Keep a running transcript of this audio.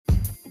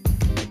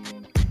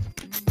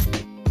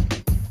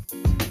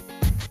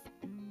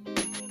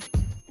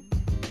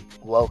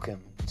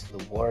Welcome to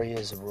the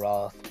Warriors of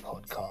Wrath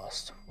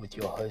podcast with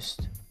your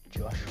host,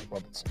 Josh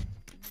Robertson.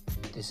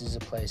 This is a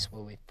place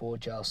where we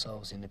forge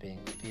ourselves into being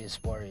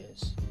fierce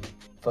warriors,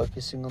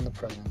 focusing on the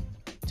present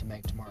to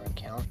make tomorrow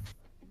count,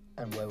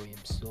 and where we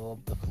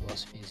absorb the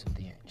philosophies of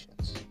the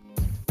ancients.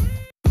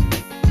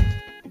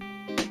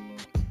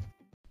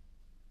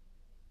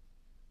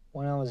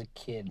 When I was a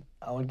kid,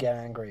 I would get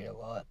angry a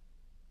lot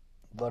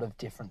of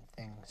different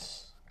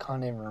things.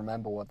 Can't even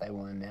remember what they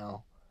were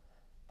now,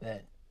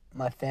 but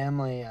my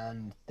family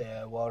and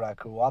the world I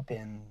grew up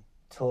in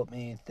taught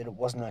me that it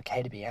wasn't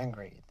okay to be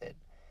angry, that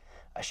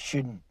I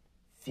shouldn't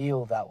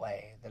feel that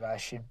way, that I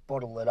should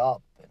bottle it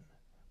up and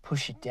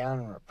push it down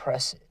and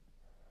repress it.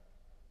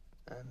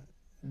 And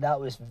that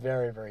was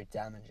very, very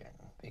damaging,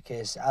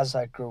 because as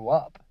I grew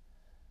up,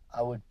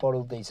 I would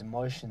bottle these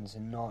emotions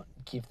and not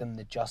give them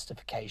the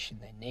justification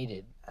they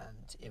needed,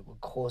 and it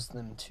would cause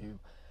them to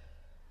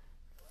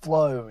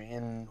flow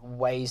in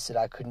ways that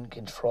I couldn't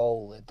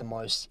control at the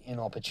most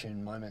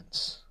inopportune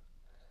moments.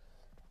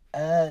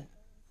 At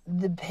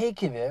the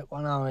peak of it,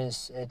 when I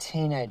was a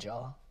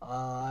teenager,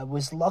 I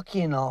was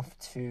lucky enough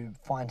to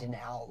find an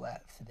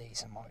outlet for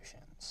these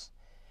emotions.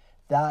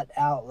 That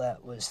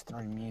outlet was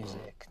through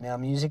music. Now,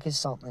 music is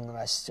something that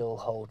I still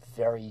hold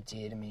very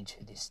dear to me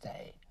to this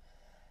day.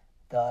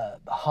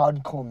 The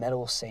hardcore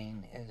metal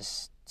scene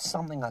is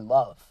something I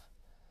love.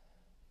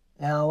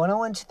 Now, when I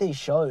went to these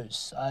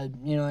shows, I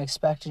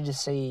expected to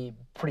see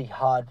pretty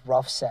hard,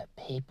 rough set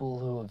people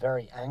who were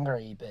very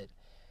angry, but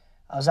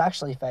I was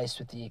actually faced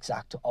with the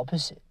exact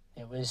opposite.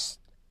 It was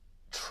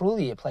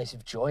truly a place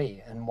of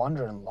joy and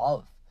wonder and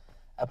love,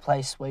 a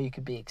place where you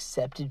could be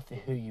accepted for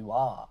who you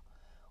are,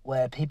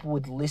 where people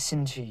would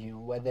listen to you,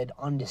 where they'd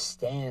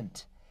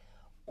understand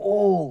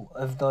all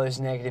of those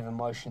negative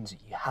emotions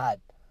that you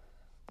had.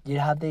 You'd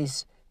have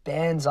these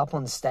bands up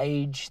on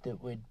stage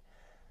that would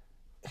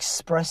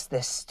express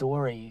their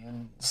story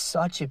in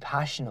such a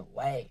passionate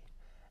way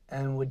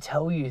and would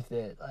tell you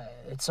that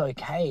it's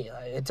okay,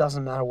 it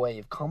doesn't matter where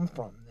you've come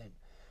from,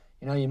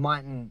 that you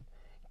mightn't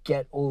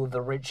get all of the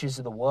riches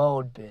of the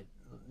world, but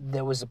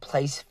there was a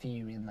place for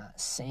you in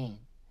that scene.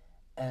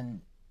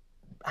 And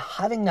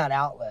having that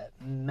outlet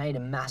made a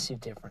massive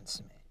difference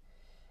to me.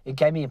 It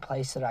gave me a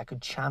place that I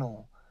could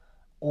channel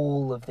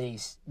all of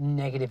these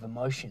negative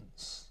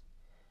emotions,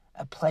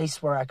 a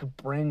place where I could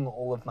bring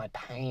all of my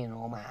pain,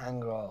 all my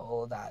anger,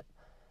 all that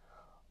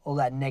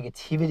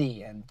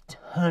negativity and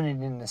turn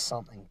it into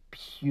something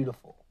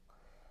beautiful.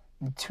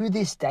 And to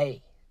this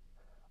day,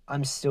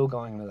 I'm still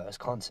going to those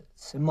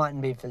concerts. It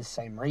mightn't be for the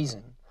same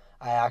reason.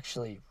 I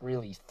actually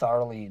really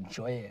thoroughly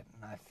enjoy it,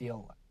 and I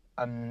feel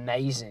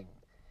amazing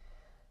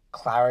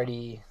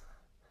clarity,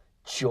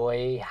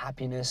 joy,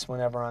 happiness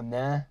whenever I'm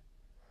there.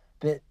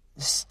 But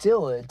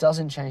still, it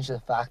doesn't change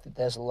the fact that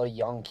there's a lot of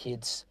young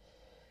kids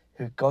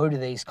who go to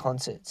these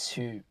concerts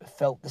who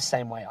felt the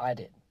same way I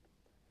did.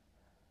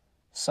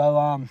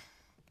 So,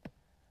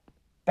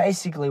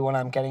 basically what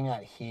I'm getting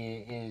at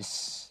here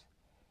is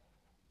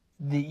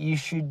that you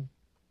should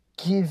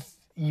give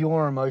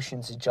your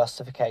emotions a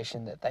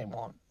justification that they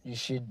want. You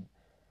should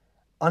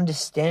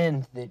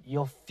understand that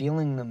you're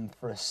feeling them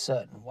for a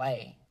certain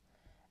way,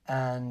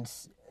 and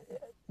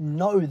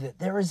know that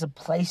there is a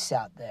place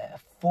out there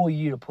for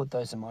you to put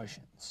those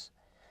emotions.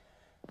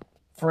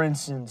 For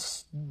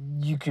instance,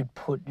 you could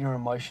put your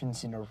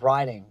emotions into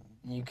writing.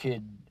 You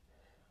could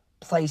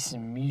play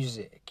some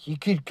music. You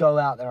could go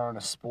out there on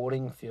a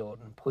sporting field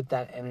and put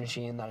that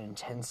energy and that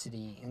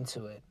intensity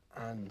into it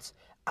and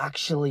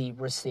actually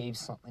receive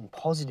something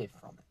positive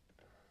from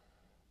it.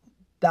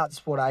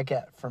 That's what I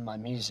get from my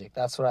music.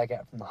 That's what I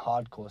get from the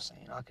hardcore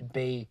scene. I could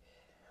be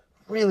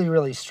really,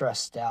 really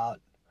stressed out,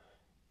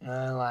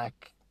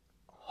 like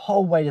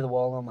whole weight of the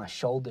world on my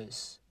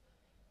shoulders.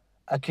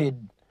 I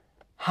could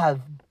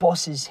have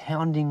bosses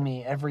hounding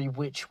me every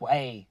which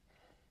way,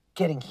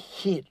 getting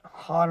hit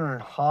harder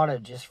and harder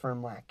just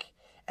from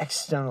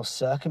external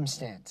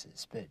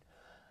circumstances, but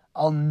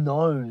I'll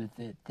know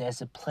that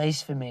there's a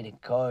place for me to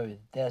go.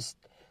 There's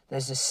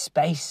a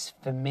space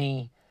for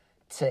me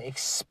to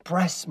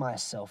express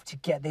myself, to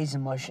get these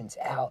emotions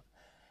out,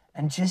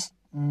 and just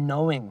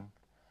knowing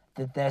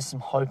that there's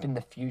some hope in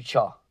the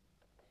future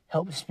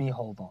helps me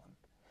hold on.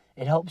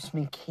 It helps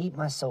me keep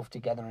myself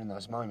together in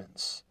those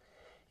moments,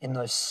 in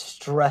those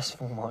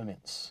stressful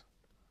moments.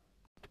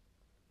 The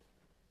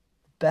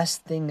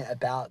best thing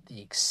about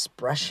the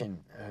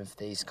expression of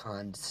these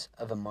kinds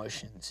of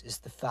emotions is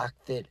the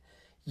fact that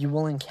you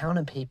will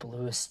encounter people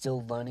who are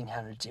still learning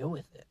how to deal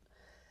with it.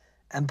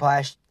 And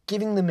by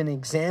giving them an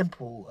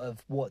example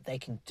of what they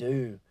can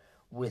do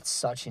with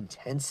such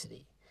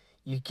intensity,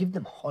 you give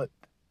them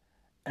hope.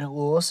 And it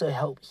will also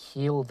help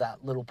heal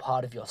that little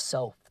part of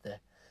yourself,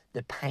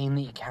 the pain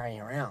that you carry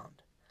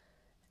around.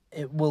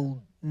 It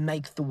will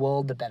make the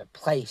world a better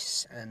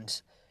place,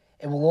 and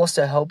it will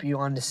also help you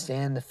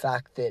understand the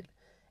fact that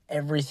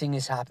everything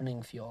is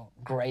happening for your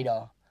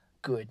greater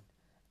good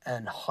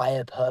and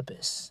higher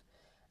purpose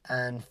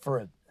and for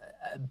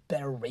a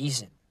better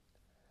reason.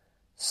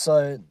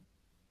 So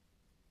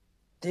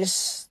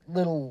this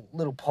little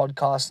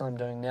podcast I'm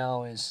doing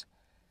now is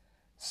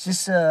it's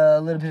just a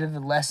little bit of a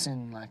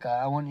lesson. Like,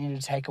 I want you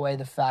to take away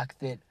the fact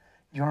that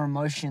your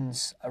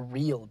emotions are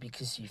real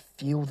because you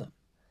feel them.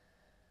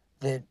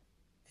 That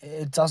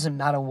it doesn't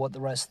matter what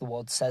the rest of the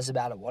world says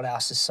about it, what our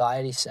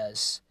society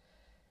says.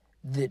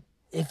 That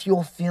if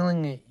you're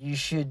feeling it, you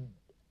should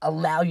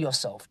allow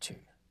yourself to.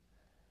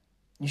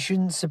 You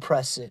shouldn't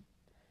suppress it.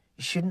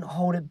 You shouldn't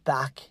hold it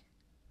back.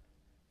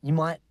 You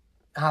might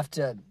have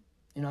to,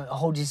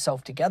 hold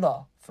yourself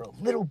together for a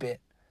little bit,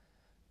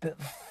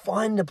 but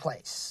find a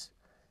place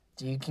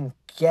that you can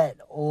get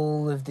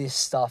all of this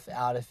stuff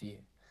out of you.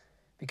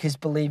 Because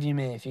believe you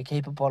me, if you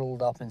keep it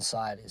bottled up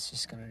inside, it's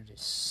just going to do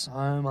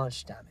so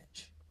much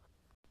damage.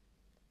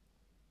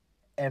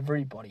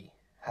 Everybody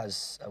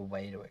has a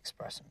way to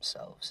express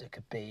themselves. It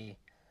could be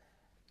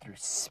through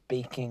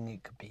speaking,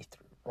 it could be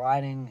through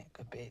writing, it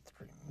could be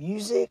through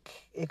music,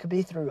 it could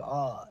be through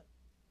art.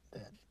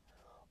 But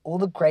all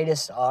the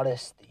greatest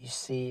artists that you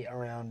see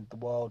around the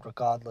world,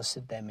 regardless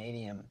of their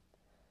medium,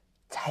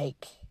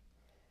 take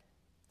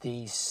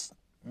these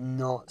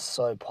not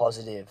so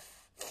positive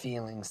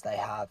feelings they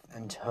have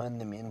and turn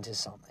them into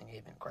something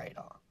even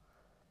greater.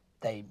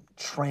 They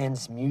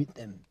transmute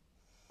them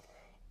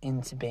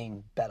into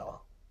being better.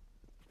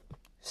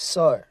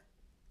 So,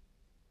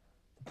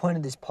 the point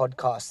of this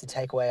podcast, the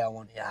takeaway I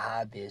want you to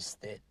have is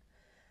that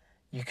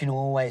you can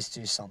always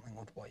do something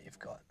with what you've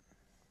got.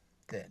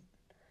 That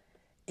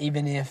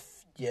even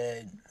if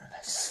you're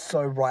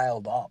so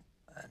riled up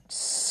and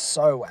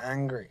so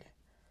angry,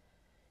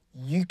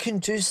 you can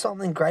do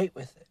something great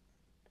with it.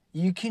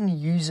 You can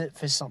use it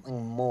for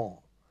something more.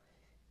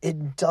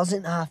 It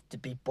doesn't have to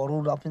be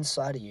bottled up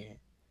inside of you.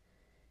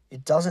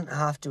 It doesn't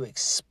have to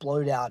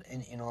explode out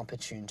in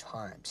inopportune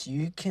times.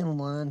 You can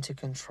learn to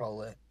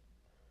control it,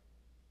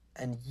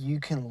 and you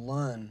can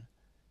learn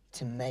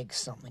to make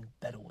something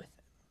better with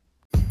it.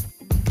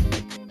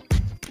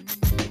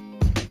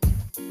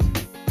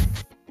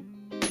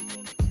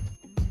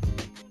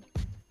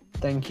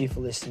 Thank you for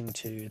listening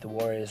to the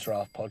Warriors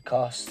Raft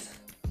podcast.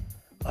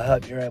 I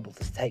hope you're able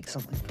to take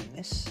something from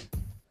this,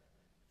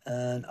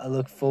 and I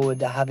look forward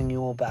to having you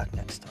all back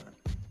next time.